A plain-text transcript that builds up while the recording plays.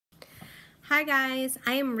Hi guys,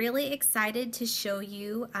 I am really excited to show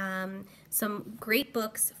you some great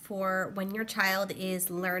books for when your child is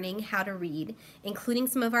learning how to read, including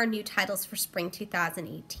some of our new titles for spring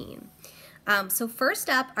 2018. So first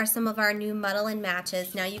up are some of our new muddle and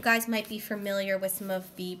matches. Now you guys might be familiar with some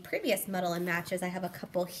of the previous muddle and matches. I have a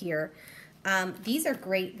couple here. These are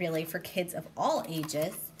great really for kids of all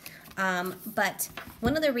ages, but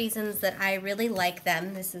one of the reasons that I really like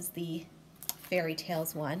them, this is the fairy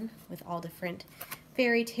tales one with all different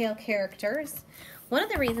fairy tale characters. One of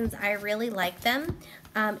the reasons I really like them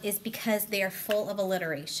is because they are full of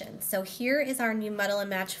alliteration. So here is our new muddle and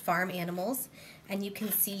match farm animals, and you can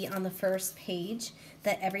see on the first page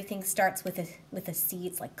that everything starts with a C.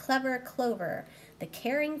 It's like clever clover, the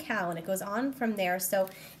caring cow, and it goes on from there. So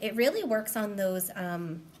it really works on those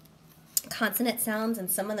consonant sounds, and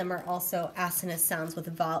some of them are also asinus sounds with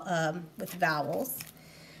vowels.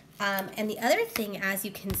 And the other thing, as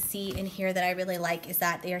you can see in here, that I really like is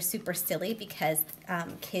that they are super silly because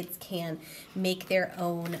kids can make their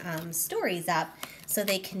own stories up, so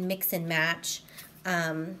they can mix and match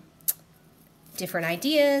different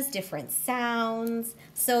ideas, different sounds.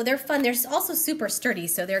 So they're fun. They're also super sturdy,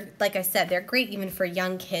 so they're, like I said, they're great even for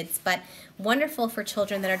young kids, but wonderful for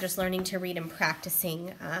children that are just learning to read and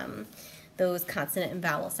practicing those consonant and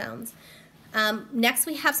vowel sounds. Next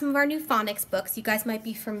we have some of our new phonics books. You guys might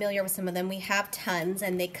be familiar with some of them. We have tons,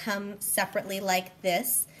 and they come separately like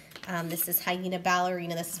this. This is Hyena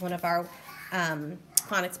Ballerina. This is one of our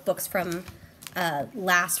phonics books from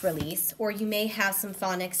last release. Or you may have some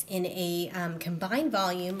phonics in a combined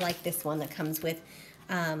volume like this one that comes with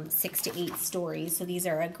 6 to 8 stories. So these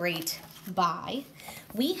are a great buy.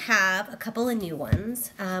 We have a couple of new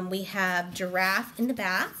ones. We have Giraffe in the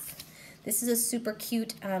Bath. This is a super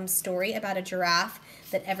cute story about a giraffe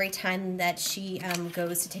that every time that she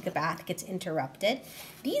goes to take a bath gets interrupted.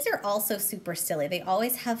 These are also super silly. They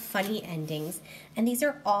always have funny endings, and these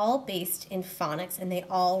are all based in phonics, and they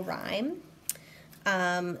all rhyme,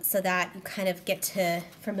 so that you kind of get to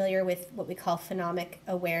familiar with what we call phonemic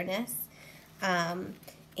awareness.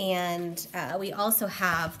 We also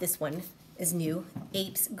have, this one is new,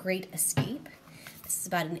 Ape's Great Escape. This is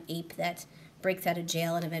about an ape that breaks out of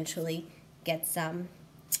jail and eventually gets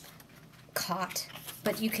caught.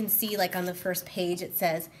 But you can see, like on the first page, it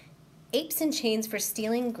says, "Apes in chains for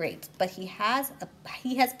stealing grapes, but he has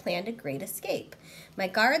planned a great escape. My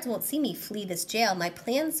guards won't see me flee this jail. My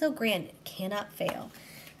plan's so grand it cannot fail."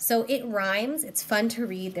 So it rhymes. It's fun to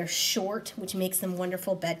read. They're short, which makes them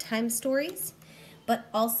wonderful bedtime stories, but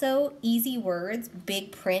also easy words,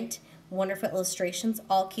 big print, wonderful illustrations,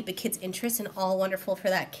 all keep a kid's interest, and all wonderful for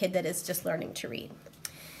that kid that is just learning to read.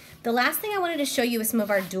 The last thing I wanted to show you is some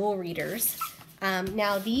of our dual readers.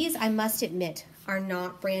 Now these, I must admit, are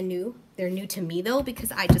not brand new. They're new to me though,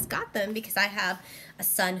 because I just got them because I have a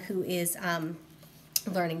son who is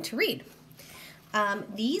learning to read.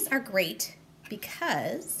 These are great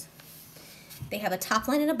because they have a top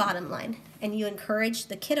line and a bottom line, and you encourage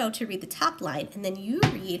the kiddo to read the top line, and then you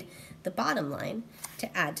read the bottom line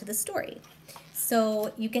to add to the story.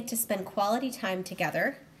 So you get to spend quality time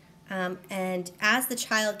together, and as the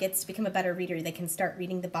child gets to become a better reader, they can start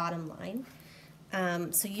reading the bottom line.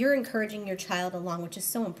 So you're encouraging your child along, which is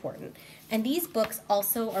so important. And these books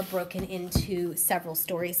also are broken into several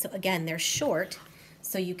stories. So again, they're short,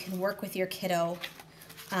 so you can work with your kiddo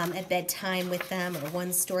at bedtime with them, or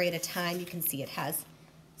one story at a time. You can see it has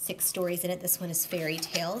 6 stories in it. This one is fairy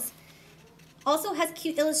tales. Also has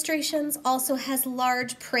cute illustrations, also has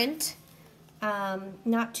large print.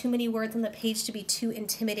 Not too many words on the page to be too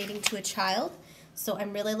intimidating to a child. So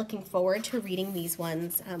I'm really looking forward to reading these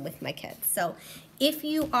ones with my kids. So if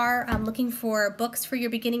you are looking for books for your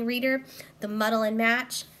beginning reader, the Muddle and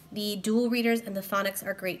Match, the dual readers, and the phonics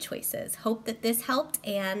are great choices. Hope that this helped,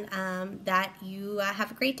 and that you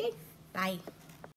have a great day. Bye.